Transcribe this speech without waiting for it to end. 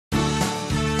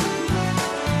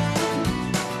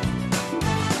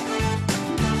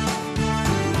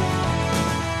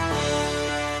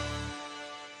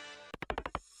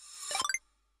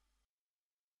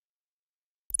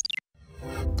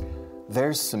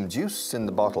There's some juice in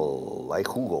the bottle. Hay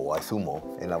jugo, hay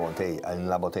zumo en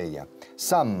la botella.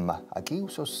 Some. Aquí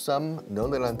uso some no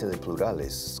delante de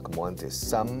plurales, como antes.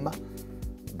 Some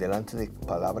delante de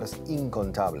palabras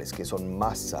incontables, que son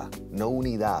masa, no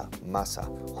unidad, masa.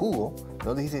 Jugo,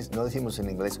 no decimos en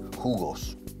inglés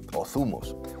jugos o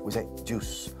zumos. We say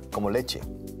juice, como leche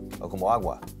o como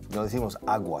agua. No decimos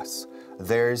aguas.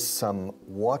 There's some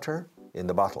water in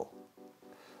the bottle.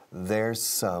 There is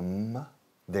some,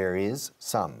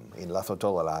 enlazo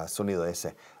todo la sonido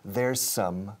ese. There's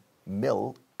some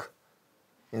milk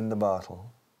in the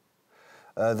bottle.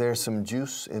 There's some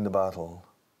juice in the bottle.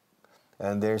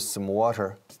 And there's some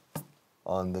water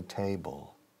on the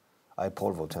table. Hay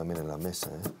polvo también en la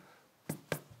mesa.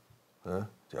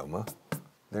 Jaume?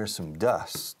 There's some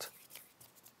dust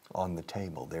on the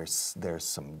table. There's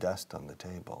some dust on the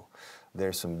table.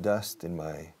 There's some dust in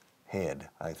my head,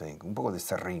 I think. Un poco de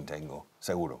serrín tengo,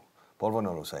 seguro. Polvo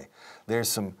no lo sé. There's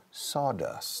some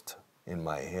sawdust in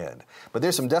my head. But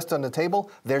there's some dust on the table.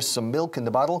 There's some milk in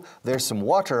the bottle. There's some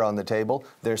water on the table.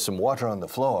 There's some water on the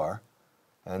floor.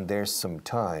 And there's some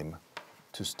time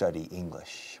to study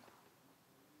English.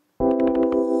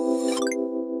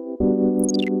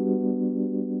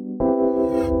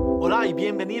 Hola y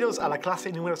bienvenidos a la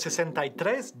clase número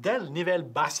 63 del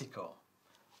nivel básico.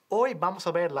 Hoy vamos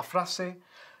a ver la frase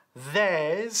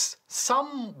There's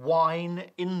some wine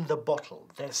in the bottle.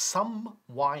 There's some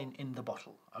wine in the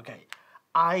bottle. Okay.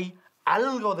 Hay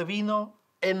algo de vino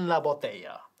en la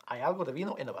botella. Hay algo de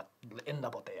vino en la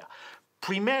botella.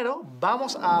 Primero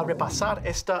vamos a repasar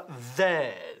esta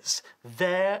there's.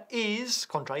 There is,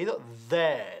 contraído,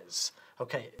 there's.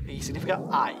 Ok, y significa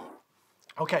hay.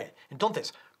 Ok,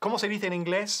 entonces, ¿cómo se dice en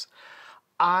inglés?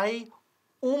 Hay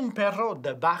un perro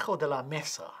debajo de la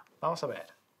mesa. Vamos a ver.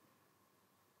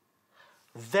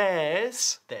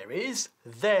 There's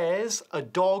a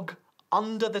dog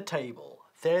under the table.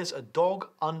 There's a dog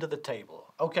under the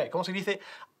table. Ok, ¿cómo se dice?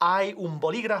 Hay un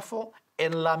bolígrafo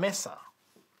en la mesa.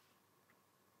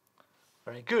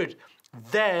 Very good.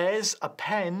 There's a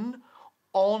pen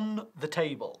on the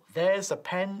table. There's a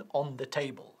pen on the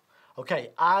table.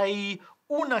 Ok, hay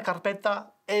una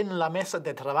carpeta en la mesa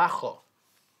de trabajo.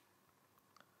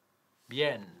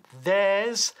 Bien.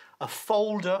 There's a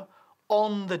folder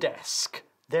on the desk.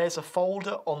 There's a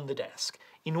folder on the desk.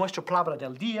 Y nuestra palabra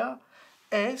del día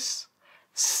es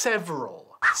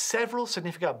several. Several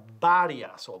significa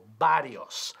varias o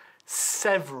varios.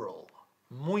 Several.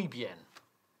 Muy bien.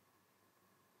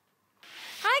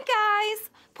 Hi guys,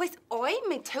 pues hoy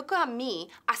me toca a mí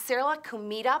hacer la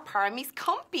comida para mis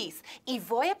compis y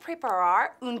voy a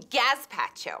preparar un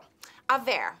gazpacho. A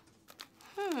ver,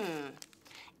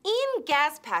 in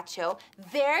gazpacho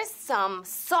there's some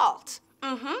salt.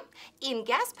 In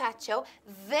gazpacho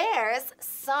there's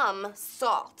some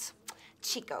salt.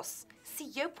 Chicos, si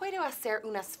yo puedo hacer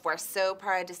un esfuerzo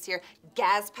para decir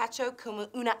gazpacho como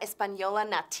una española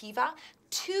nativa,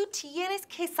 tú tienes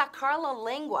que sacar la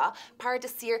lengua para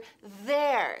decir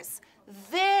there's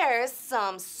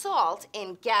some salt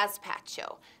in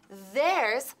gazpacho.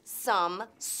 There's some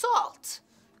salt.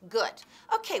 Good.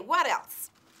 Okay, what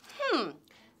else?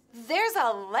 There's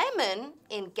a lemon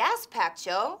in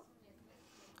gazpacho.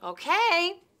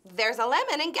 Okay, there's a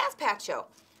lemon in gazpacho.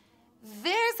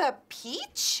 There's a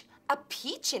peach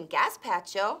in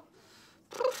gazpacho.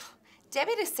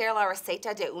 Debe de ser la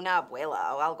receta de una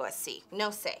abuela o algo así. No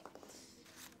sé.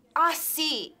 Ah,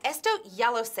 sí. Esto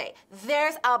ya lo sé.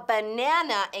 There's a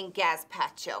banana in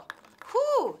gazpacho.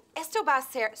 Esto va a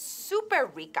ser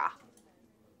súper rica.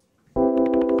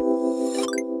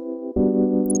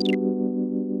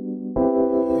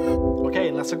 Ok,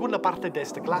 en la segunda parte de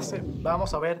esta clase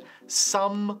vamos a ver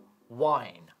some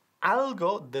wine.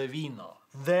 Algo de vino.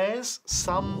 There's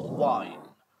some wine.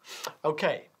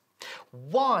 Ok.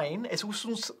 Wine es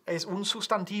un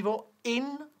sustantivo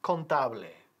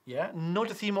incontable. ¿Yeah? No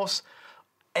decimos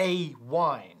a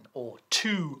wine o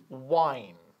two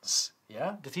wines.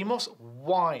 ¿Yeah? Decimos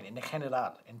wine en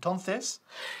general. Entonces,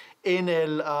 en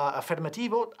el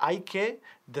afirmativo hay que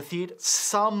decir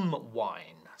some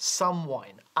wine. Some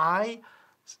wine. Hay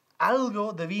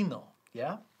algo de vino.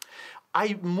 ¿Yeah?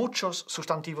 Hay muchos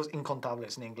sustantivos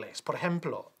incontables en inglés. Por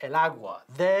ejemplo, el agua.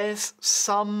 There's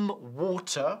some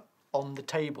water on the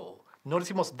table. No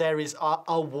decimos there is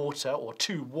a water or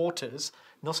two waters.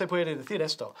 No se puede decir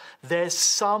esto. There's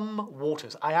some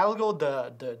waters. Hay algo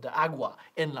de agua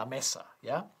en la mesa.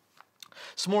 Yeah?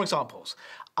 Some more examples.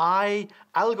 Hay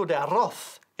algo de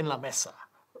arroz en la mesa.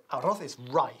 Arroz is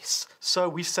rice. So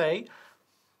we say,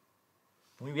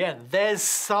 muy bien, there's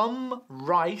some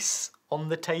rice on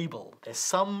the table. There's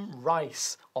some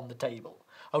rice on the table.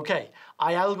 Ok,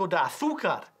 hay algo de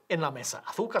azúcar en la mesa.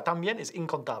 Azúcar también es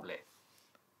incontable.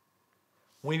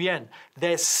 Muy bien.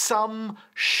 There's some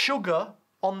sugar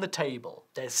on the table.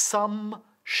 There's some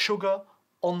sugar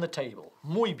on the table.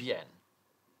 Muy bien.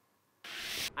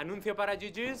 Anuncio para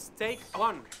Jujus, take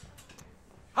one.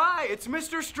 Hi, it's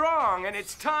Mr. Strong, and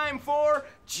it's time for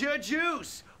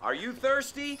Juice. Are you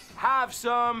thirsty? Have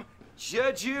some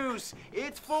Juice.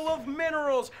 It's full of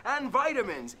minerals and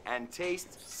vitamins and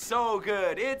tastes so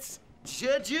good. It's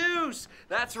Juice.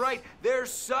 That's right.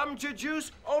 There's some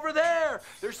Juice over there.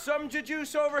 There's some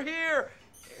Juice over here.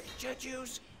 There's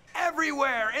Juice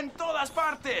everywhere, en todas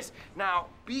partes. Now,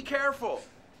 be careful.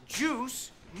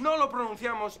 Juice no lo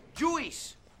pronunciamos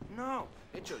juice. No,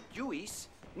 de hecho, juice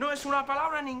no es una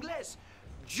palabra en inglés.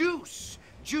 Juice,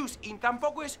 juice, y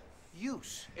tampoco es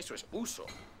use. Eso es uso.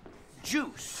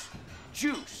 Juice,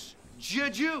 juice,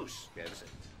 juice.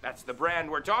 That's the brand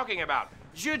we're talking about.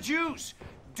 Juice.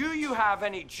 Do you have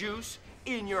any juice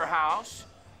in your house?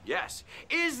 Yes.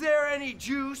 Is there any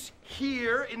juice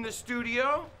here in the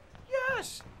studio?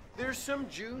 Yes. There's some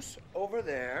juice over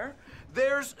there.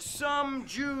 There's some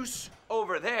juice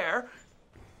over there.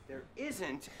 There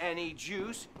isn't any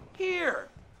juice here.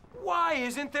 Why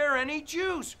isn't there any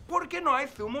juice? ¿Por qué no hay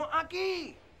zumo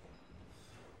aquí?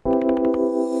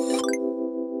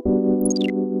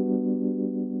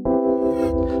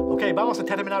 Ok, vamos a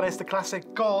terminar esta clase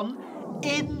con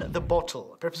in the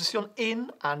bottle. Preposición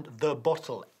in and the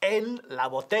bottle. En la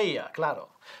botella, claro.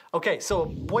 Ok, so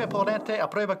voy a ponerte a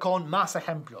prueba con más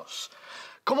ejemplos.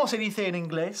 ¿Cómo se dice en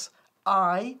inglés?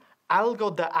 Hay algo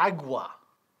de agua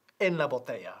en la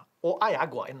botella. O hay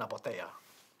agua en la botella.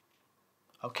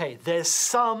 Okay, there's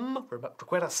some,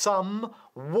 recuerda, some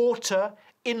water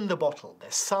in the bottle.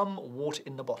 There's some water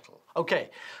in the bottle. Okay,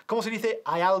 ¿cómo se dice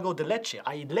hay algo de leche?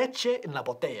 Hay leche en la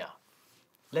botella.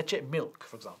 Leche, milk,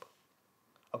 for example.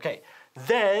 Okay,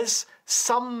 there's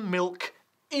some milk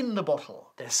in the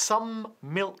bottle. There's some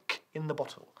milk in the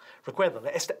bottle. Recuerda,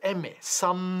 este M,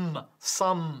 some,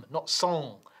 not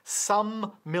son.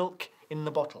 Some milk in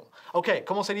the bottle. Okay,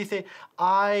 ¿cómo se dice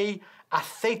hay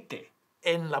aceite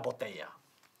en la botella?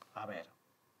 A ver.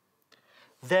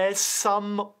 There's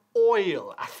some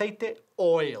oil, aceite,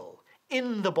 oil,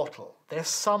 in the bottle. There's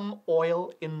some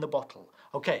oil in the bottle.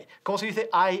 Ok, ¿cómo se dice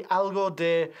hay algo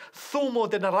de zumo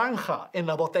de naranja en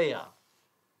la botella?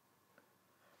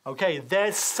 Ok,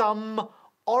 there's some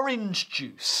orange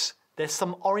juice. There's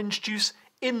some orange juice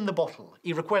in the bottle.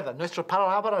 Y recuerda, nuestra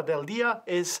palabra del día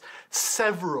es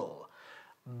several.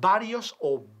 Varios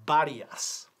o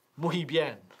varias. Muy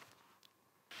bien.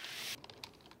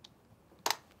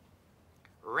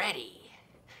 Ready.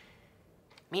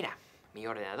 Mira, mi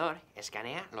ordenador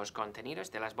escanea los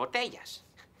contenidos de las botellas.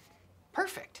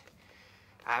 Perfect.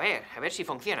 A ver si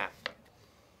funciona.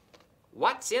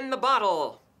 What's in the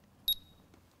bottle?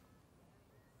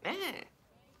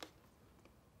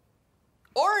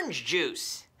 Orange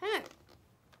juice.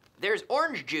 There's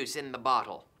orange juice in the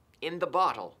bottle. In the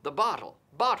bottle. The bottle.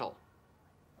 Bottle.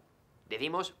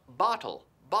 Decimos bottle.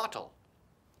 Bottle.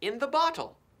 In the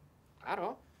bottle.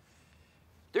 Claro.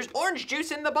 There's orange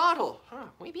juice in the bottle.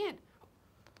 Muy bien.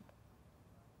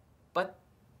 But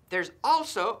there's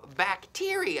also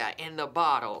bacteria in the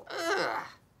bottle. Ugh.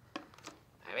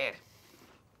 A ver.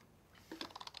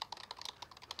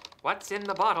 What's in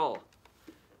the bottle?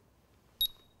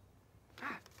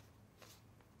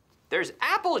 There's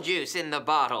apple juice in the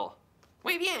bottle.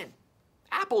 Muy bien.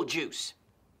 Apple juice.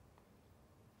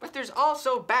 But there's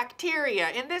also bacteria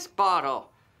in this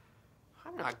bottle.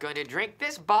 I'm not going to drink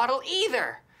this bottle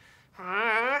either.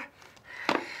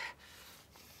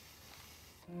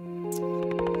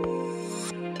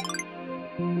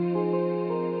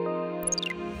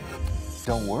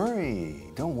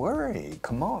 Don't worry.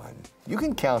 Come on. You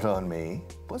can count on me.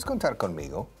 Puedes contar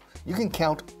conmigo. You can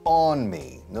count on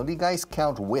me. No digáis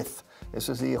count with.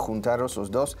 Eso sería juntaros los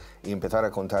dos y empezar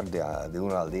a contar de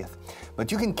 1 al 10.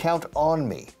 But you can count on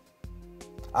me.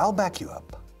 I'll back you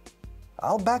up.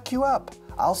 I'll back you up.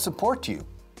 I'll support you.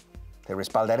 Te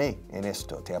respaldaré en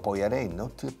esto. Te apoyaré. No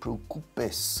te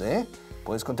preocupes, ¿eh?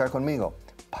 Puedes contar conmigo.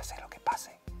 Pase lo que pase.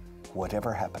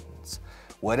 Whatever happens.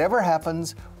 Whatever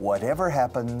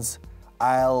happens,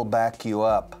 I'll back you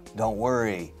up. Don't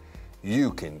worry.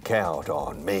 You can count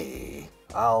on me.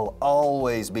 I'll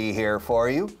always be here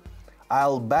for you.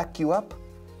 I'll back you up.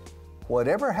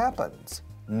 Whatever happens,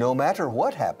 no matter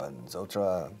what happens.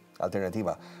 Otra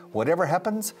alternativa. Whatever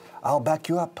happens, I'll back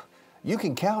you up. You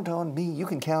can count on me,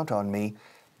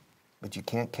 but you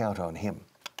can't count on him.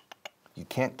 You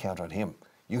can't count on him.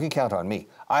 You can count on me.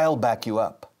 I'll back you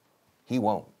up. He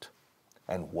won't.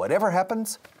 And whatever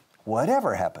happens,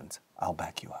 Whatever happens, I'll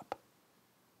back you up.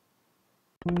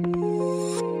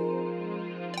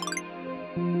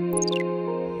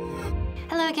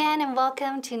 Hello again and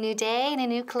welcome to a new day and a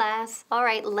new class. All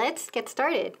right, let's get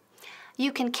started.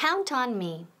 You can count on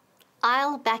me.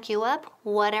 I'll back you up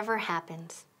whatever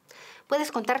happens. Puedes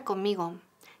contar conmigo.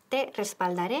 Te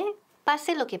respaldaré,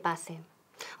 pase lo que pase.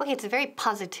 Okay, it's a very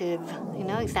positive,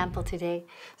 example today.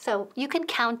 So, you can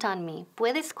count on me.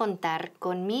 Puedes contar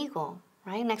conmigo.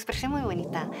 Right? Una expresión muy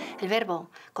bonita. El verbo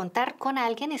contar con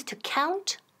alguien is to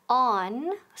count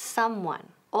on someone.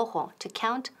 Ojo, to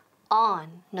count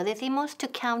on. No decimos to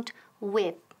count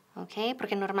with. Okay?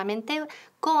 Porque normalmente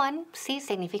con sí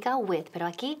significa with, pero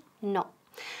aquí no.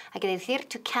 Hay que decir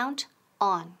to count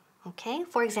on. Okay?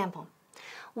 For example,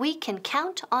 we can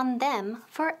count on them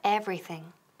for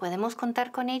everything. Podemos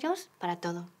contar con ellos para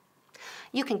todo.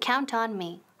 You can count on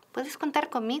me. Puedes contar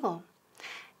conmigo.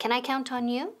 Can I count on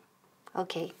you?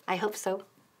 Okay, I hope so.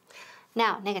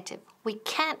 Now, negative. We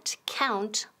can't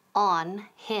count on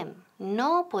him.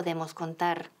 No podemos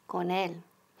contar con él.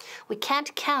 We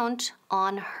can't count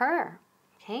on her.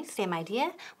 Okay, same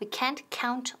idea. We can't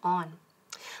count on.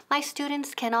 My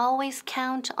students can always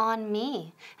count on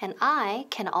me, and I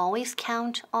can always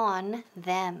count on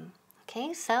them.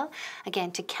 Okay, so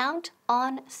again, to count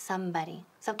on somebody.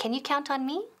 So can you count on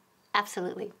me?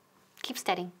 Absolutely. Keep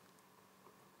studying.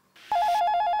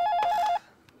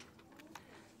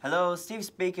 Hello, Steve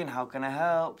speaking. How can I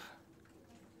help?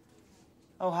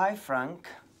 Oh, hi, Frank.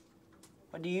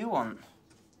 What do you want?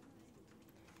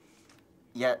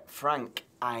 Yeah, Frank,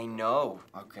 I know,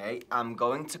 okay? I'm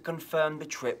going to confirm the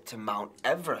trip to Mount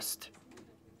Everest.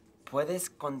 Puedes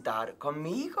contar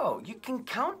conmigo. You can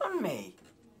count on me.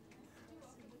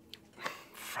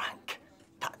 Frank,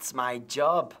 that's my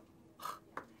job.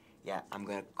 Yeah, I'm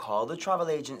going to call the travel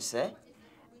agency.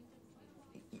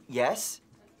 Yes?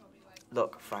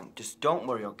 Look, Frank, just don't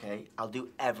worry, okay? I'll do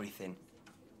everything.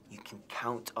 You can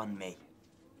count on me.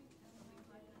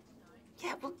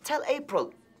 Yeah, well, tell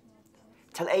April.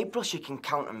 Tell April she can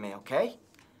count on me, okay?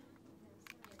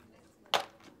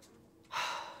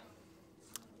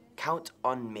 Count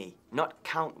on me, not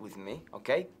count with me,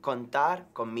 okay? Contar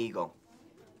conmigo.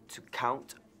 To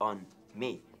count on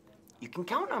me. You can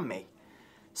count on me.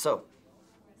 So,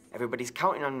 everybody's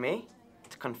counting on me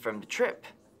to confirm the trip.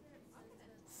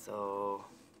 So,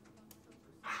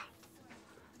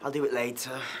 I'll do it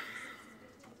later.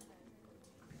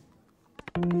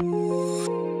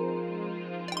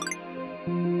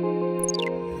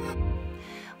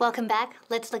 Welcome back.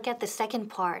 Let's look at the second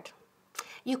part.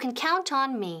 You can count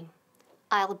on me.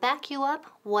 I'll back you up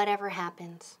whatever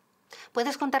happens.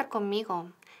 Puedes contar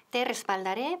conmigo. Te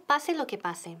respaldaré, pase lo que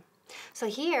pase. So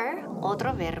here,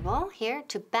 otro verbo, here,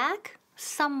 to back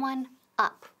someone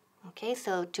up. Okay,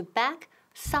 so to back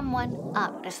someone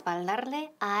up, respaldarle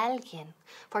a alguien.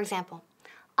 For example,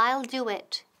 I'll do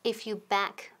it if you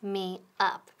back me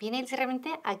up. Viene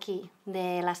literalmente aquí,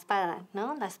 de la espalda,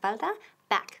 ¿no? La espalda,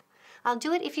 back. I'll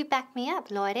do it if you back me up.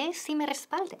 Lo haré si me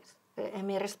respaldes.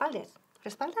 ¿Me respaldes?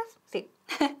 ¿Respaldas? Sí.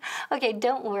 Okay,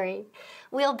 don't worry.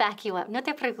 We'll back you up. No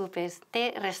te preocupes.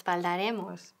 Te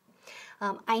respaldaremos.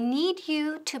 I need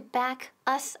you to back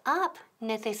us up.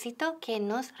 Necesito que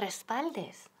nos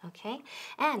respaldes. Okay?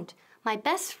 And my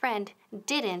best friend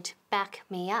didn't back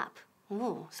me up.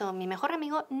 So mi mejor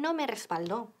amigo no me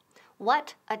respaldó.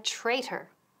 What a traitor,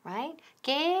 right?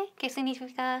 ¿Qué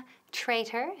significa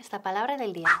traitor? Es la palabra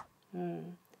del día.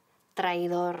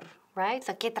 Traidor, right?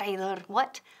 So, ¿qué traidor?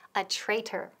 What a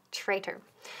traitor. Traitor.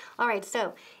 All right,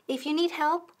 so if you need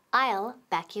help, I'll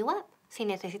back you up. Si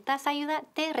necesitas ayuda,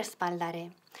 te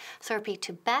respaldaré. So repeat,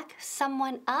 to back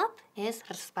someone up is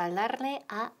respaldarle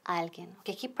a alguien.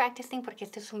 Okay, keep practicing porque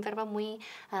este es un verbo muy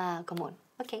común.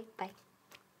 Okay, bye.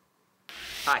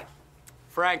 Hi,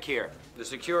 Frank here, the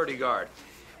security guard.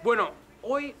 Bueno,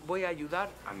 hoy voy a ayudar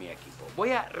a mi equipo.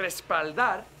 Voy a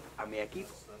respaldar a mi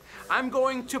equipo. I'm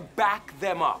going to back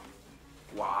them up.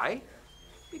 Why?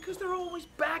 Because they're always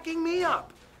backing me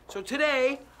up. So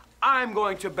today, I'm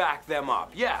going to back them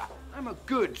up. Yeah, I'm a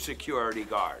good security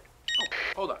guard. Oh,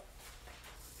 hold on.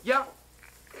 Yeah.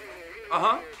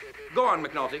 Uh-huh. Go on,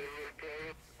 McNulty.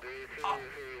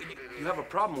 You have a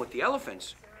problem with the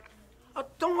elephants?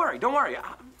 Don't worry.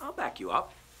 I'll back you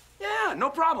up. Yeah, no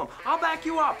problem. I'll back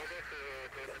you up.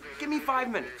 Give me 5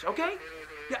 minutes, okay?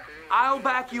 Yeah, I'll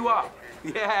back you up.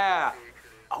 Yeah.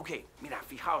 Okay, mira,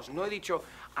 fijaos, no he dicho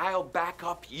I'll back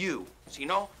up you,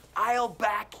 sino I'll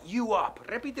back you up.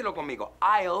 Repítelo conmigo.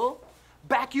 I'll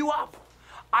back you up.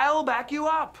 I'll back you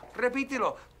up.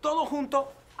 Repítelo. Todo junto.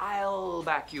 I'll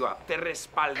back you up. Te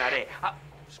respaldaré.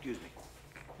 Excuse me.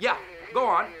 Yeah, go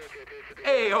on.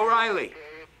 Hey, O'Reilly.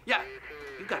 Yeah,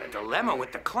 you got a dilemma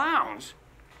with the clowns?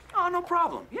 Oh, no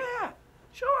problem. Yeah,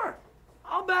 sure.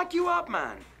 I'll back you up,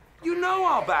 man. You know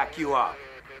I'll back you up.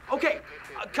 Okay,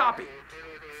 copy.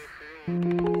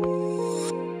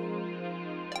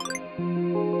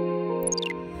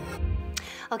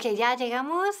 Ok, ya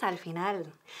llegamos al final.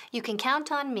 You can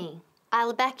count on me.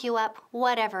 I'll back you up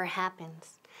whatever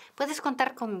happens. Puedes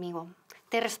contar conmigo.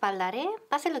 Te respaldaré,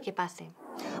 pase lo que pase.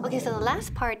 Okay, so the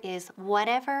last part is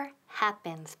whatever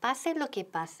happens. Pase lo que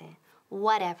pase.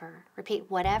 Whatever. Repeat,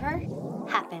 whatever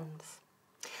happens.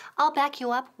 I'll back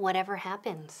you up whatever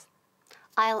happens.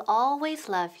 I'll always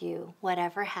love you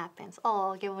whatever happens.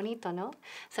 Oh, qué bonito, ¿no?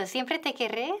 So, siempre te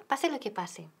querré, pase lo que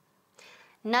pase.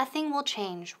 Nothing will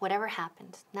change whatever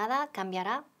happens. Nada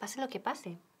cambiará, pase lo que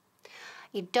pase.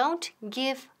 You don't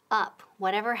give up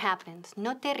whatever happens.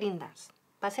 No te rindas.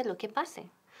 Pase lo que pase.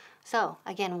 So,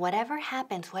 again, whatever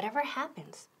happens.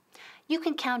 You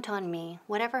can count on me,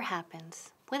 whatever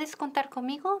happens. Puedes contar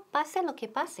conmigo, pase lo que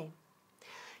pase.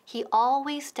 He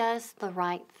always does the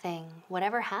right thing,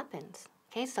 whatever happens.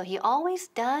 Okay, so he always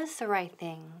does the right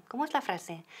thing. ¿Cómo es la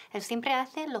frase? Él siempre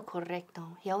hace lo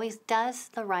correcto. He always does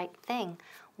the right thing,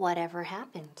 whatever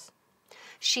happens.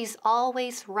 She's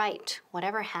always right,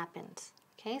 whatever happens.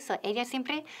 Okay, so ella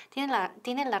siempre tiene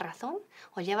la razón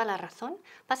o lleva la razón,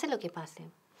 pase lo que pase.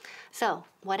 So,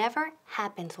 whatever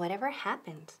happens.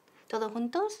 Todos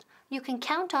juntos, you can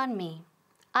count on me.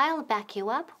 I'll back you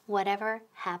up, whatever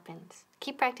happens.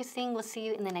 Keep practicing. We'll see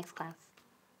you in the next class.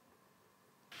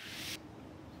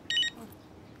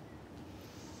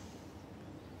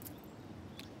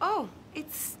 Oh,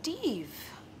 it's Steve.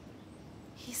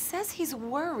 He says he's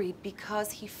worried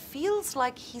because he feels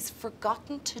like he's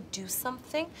forgotten to do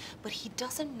something, but he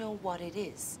doesn't know what it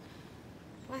is.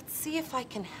 Let's see if I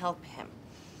can help him.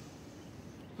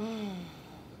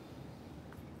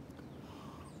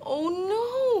 Oh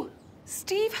no!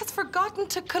 Steve has forgotten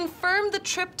to confirm the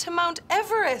trip to Mount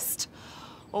Everest.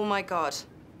 Oh my God.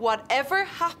 Whatever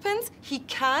happens, he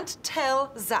can't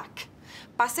tell Zach.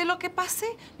 Pase lo que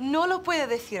pase, no lo puede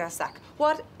decir a Zach.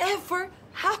 Whatever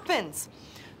happens.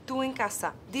 Tú en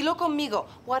casa, dilo conmigo.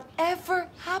 Whatever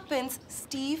happens,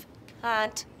 Steve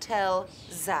can't tell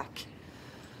Zach.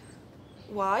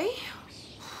 Why?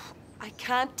 I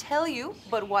can't tell you,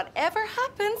 but whatever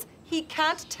happens, he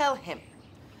can't tell him.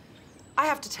 I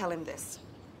have to tell him this.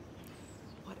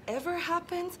 Whatever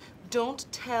happens, don't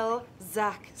tell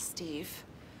Zach, Steve.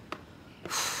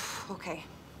 Okay.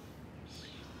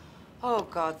 Oh,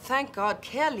 God, thank God,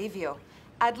 qué alivio.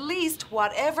 At least,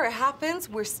 whatever happens,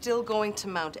 we're still going to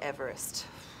Mount Everest.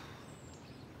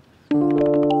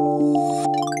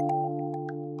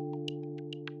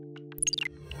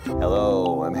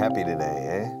 Hello, I'm happy today,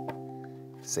 eh?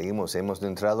 Seguimos, hemos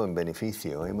entrado en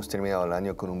beneficio, hemos terminado el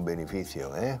año con un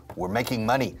beneficio, eh? We're making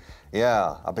money.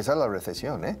 Yeah, a pesar de la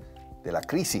recesión, eh? De la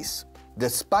crisis.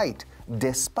 Despite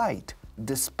the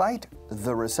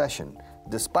recession,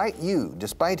 despite you,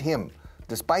 despite him,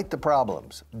 despite the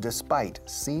problems, despite,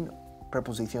 sin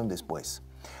preposición después.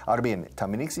 Ahora bien,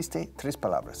 también existe tres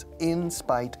palabras. In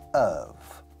spite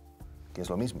of, que es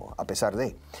lo mismo, a pesar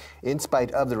de. In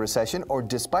spite of the recession, or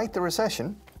despite the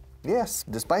recession. Yes,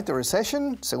 despite the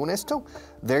recession, según esto,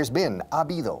 there's been, ha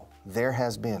habido, there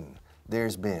has been,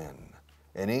 there's been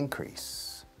an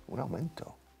increase, un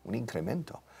aumento, un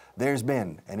incremento. There's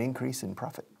been an increase in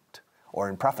profit, or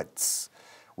in profits.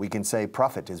 We can say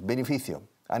profit is beneficio,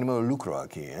 ánimo de lucro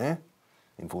aquí, eh?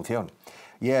 En función.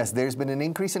 Yes, there's been an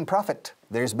increase in profit.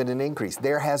 There's been an increase.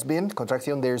 There has been,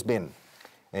 contracción, there's been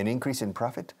an increase in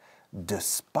profit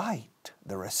despite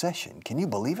the recession. Can you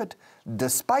believe it?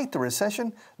 Despite the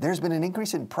recession, there's been an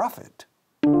increase in profit.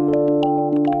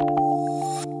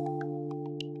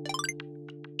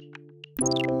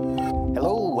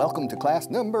 Hello, welcome to class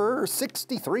number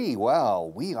 63. Wow,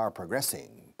 we are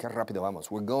progressing. Qué rápido vamos.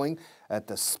 We're going at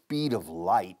the speed of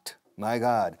light. My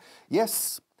God.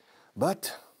 Yes,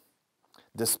 but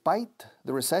despite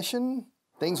the recession,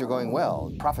 things are going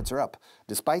well. Profits are up.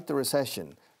 Despite the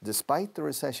recession, despite,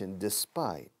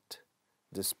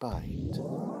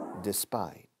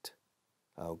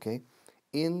 okay?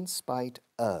 In spite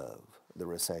of the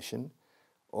recession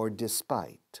or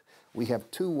despite. We have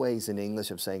two ways in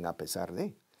English of saying a pesar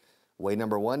de. Way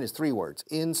number one is three words.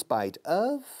 In spite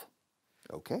of,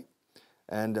 okay?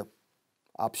 And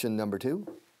option number two,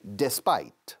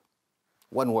 despite,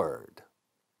 one word,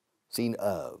 sin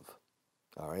of.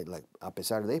 All right, like a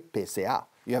pesar de, pese a.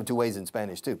 You have two ways in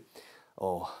Spanish too.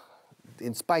 Oh,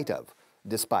 in spite of,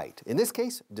 despite. In this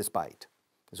case, despite.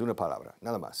 Es una palabra,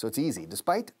 nada más. So it's easy.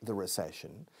 Despite the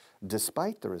recession,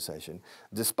 despite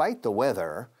the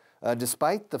weather,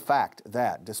 Despite the fact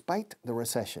that, despite the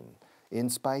recession, in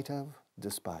spite of,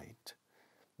 despite,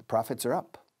 the profits are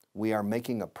up. We are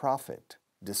making a profit.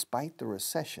 Despite the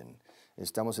recession,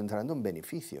 estamos entrando en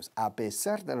beneficios. A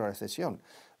pesar de la recesión,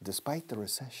 despite the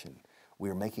recession, we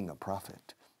are making a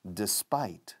profit.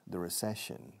 Despite the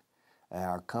recession,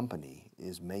 our company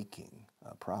is making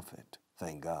a profit.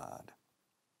 Thank God.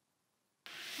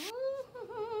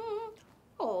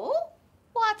 Oh,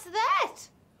 what's that?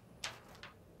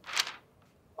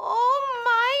 Oh,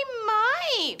 my.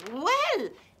 Well,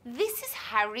 this is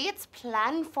Harriet's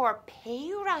plan for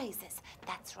pay rises.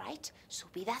 That's right,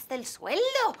 subidas del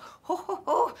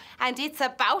sueldo. And it's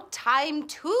about time,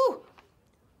 too.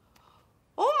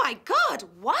 Oh, my God,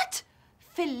 what?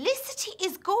 Felicity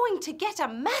is going to get a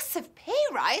massive pay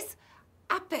rise?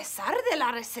 A pesar de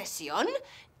la recesión?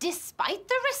 Despite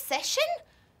the recession?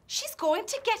 She's going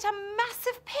to get a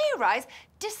massive pay rise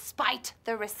despite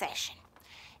the recession.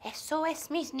 Eso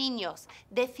es, mis niños.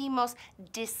 Decimos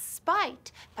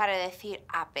despite para decir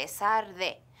a pesar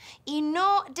de. Y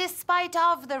no despite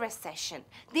of the recession.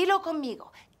 Dilo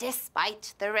conmigo.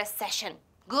 Despite the recession.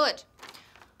 Good.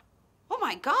 Oh,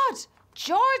 my God.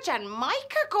 George and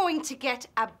Mike are going to get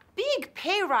a big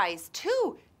pay rise,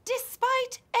 too.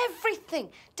 Despite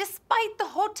everything. Despite the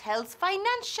hotel's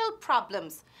financial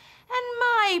problems. And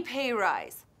my pay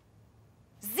rise.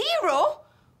 0?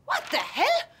 What the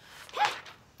hell?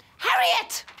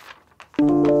 Harriet!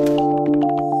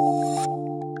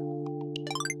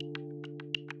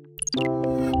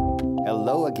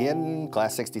 Hello again,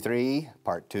 Class 63,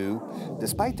 Part 2.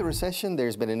 Despite the recession,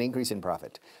 there's been an increase in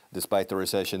profit. Despite the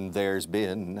recession, there has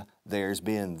been,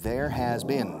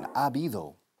 ha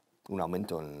habido un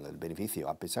aumento en el beneficio.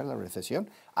 A pesar de la recesión,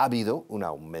 ha habido un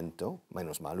aumento,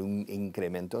 menos mal, un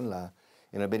incremento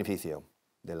en el beneficio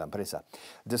de la empresa.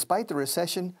 Despite the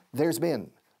recession, there has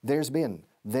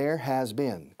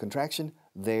been. Contraction,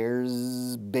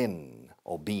 there's been,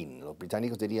 o been. Los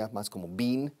británicos dirían más como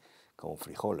bean, como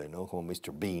frijoles, ¿no? Como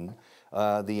Mr. Bean.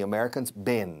 The Americans,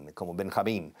 Ben, como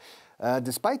Benjamin.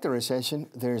 Despite the recession,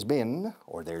 there's been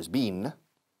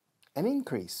an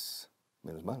increase.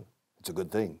 Menos mal. It's a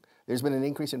good thing. There's been an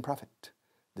increase in profit.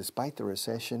 Despite the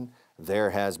recession,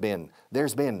 there's been.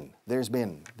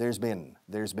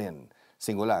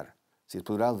 Singular. Si es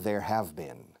plural, there have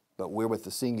been. But we're with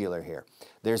the singular here.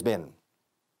 There's been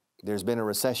a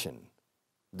recession,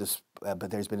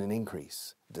 but there's been an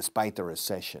increase despite the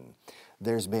recession.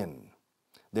 There's been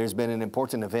an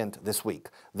important event this week.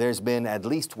 There's been at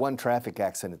least one traffic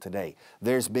accident today.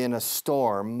 There's been a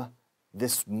storm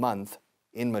this month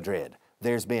in Madrid.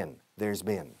 There's been.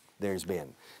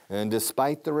 And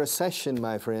despite the recession,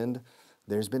 my friend,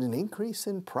 there's been an increase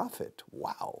in profit.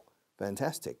 Wow,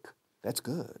 fantastic. That's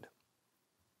good.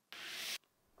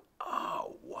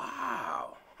 Oh,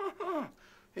 wow.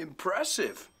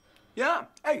 Impressive. Yeah.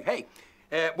 Hey.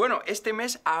 Bueno, este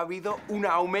mes ha habido un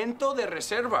aumento de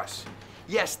reservas.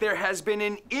 Yes, there has been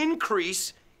an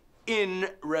increase in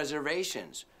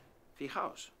reservations.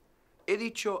 Fijaos, he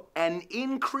dicho an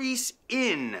increase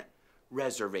in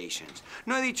reservations.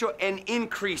 No he dicho an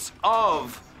increase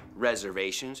of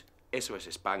reservations. Eso es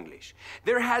Spanglish.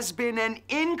 There has been an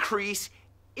increase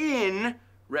in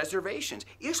reservations.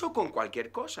 Y eso con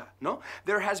cualquier cosa, ¿no?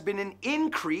 There has been an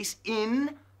increase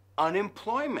in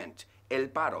unemployment, el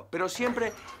paro, pero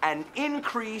siempre an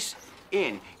increase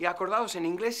in. Y acordaos, en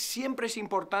inglés siempre es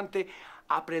importante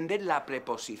aprender la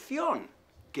preposición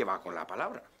que va con la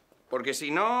palabra, porque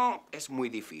si no es muy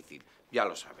difícil, ya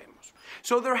lo sabemos.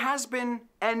 So there has been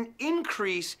an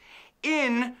increase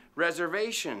in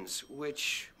reservations,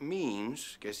 which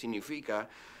means, que significa,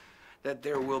 that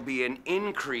there will be an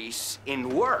increase in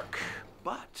work.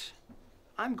 But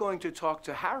I'm going to talk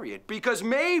to Harriet because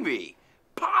maybe,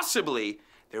 possibly,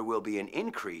 there will be an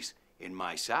increase in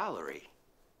my salary.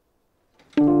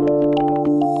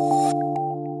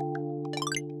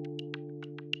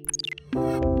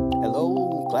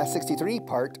 Hello, Class 63,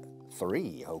 Part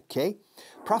 3, okay?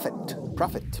 Profit,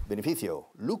 beneficio,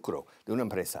 lucro de una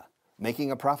empresa.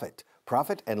 Making a profit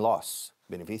and loss.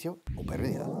 Beneficio o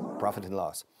pérdida, profit and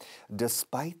loss.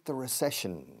 Despite the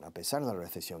recession, a pesar de la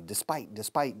recesión, despite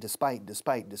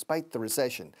the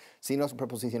recession. Si no es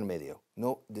preposición en medio.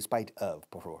 No, despite of,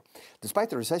 por favor. Despite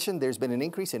the recession, there's been an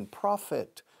increase in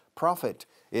profit.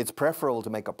 It's preferable to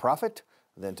make a profit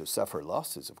than to suffer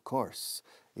losses, of course.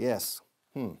 Yes.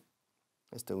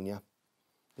 Esta uña,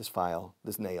 this file,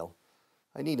 this nail.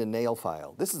 I need a nail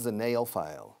file. This is a nail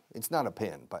file. It's not a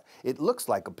pen, but it looks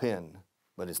like a pen,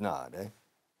 but it's not, eh?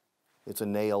 It's a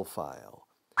nail file.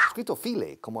 Escrito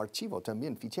file, como archivo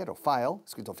también, fichero. File,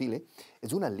 escrito file,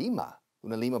 es una lima.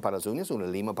 Una lima para las uñas, una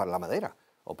lima para la madera.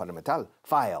 o para metal,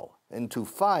 file. And to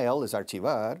file is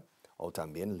archivar, o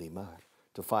también limar,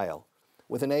 to file.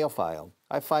 With a nail file,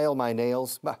 I file my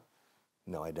nails. Bah,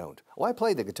 no, I don't. Oh, I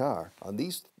play the guitar. On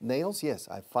these nails, yes,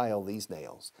 I file these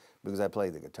nails because I play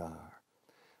the guitar.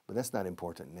 But that's not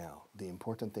important now. The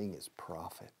important thing is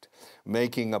profit.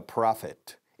 Making a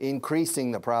profit,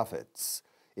 increasing the profits.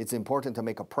 It's important to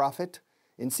make a profit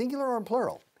in singular or in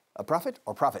plural. A profit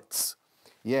or profits.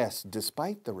 Yes,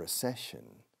 despite the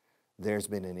recession, there's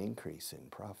been an increase in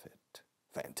profit.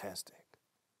 Fantastic.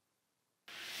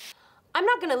 I'm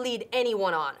not going to lead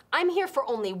anyone on. I'm here for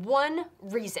only one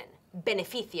reason.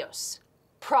 Beneficios.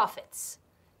 Profits.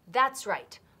 That's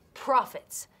right.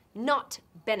 Profits. Not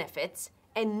benefits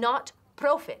and not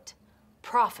profit.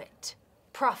 Profit.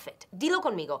 Profit. Dilo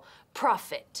conmigo.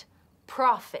 Profit.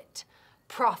 Profit.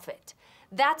 Profit.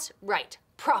 That's right.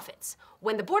 Profits.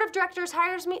 When the board of directors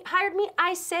hired me,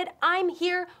 I said I'm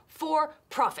here for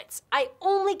profits. I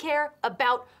only care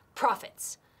about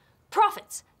profits.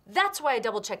 Profits. That's why I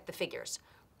double-check the figures.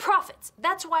 Profits.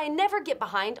 That's why I never get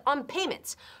behind on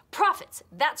payments. Profits.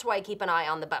 That's why I keep an eye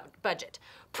on the budget.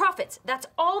 Profits. That's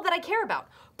all that I care about.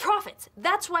 Profits.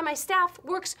 That's why my staff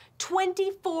works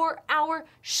 24-hour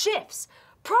shifts.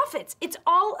 Profits. It's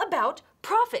all about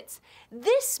profits.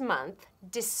 This month,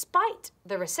 despite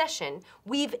the recession,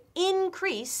 we've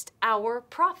increased our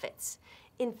profits.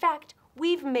 In fact,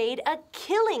 we've made a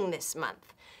killing this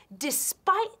month.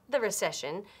 Despite the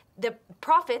recession, the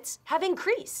profits have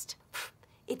increased.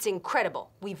 It's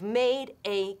incredible. We've made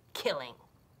a killing.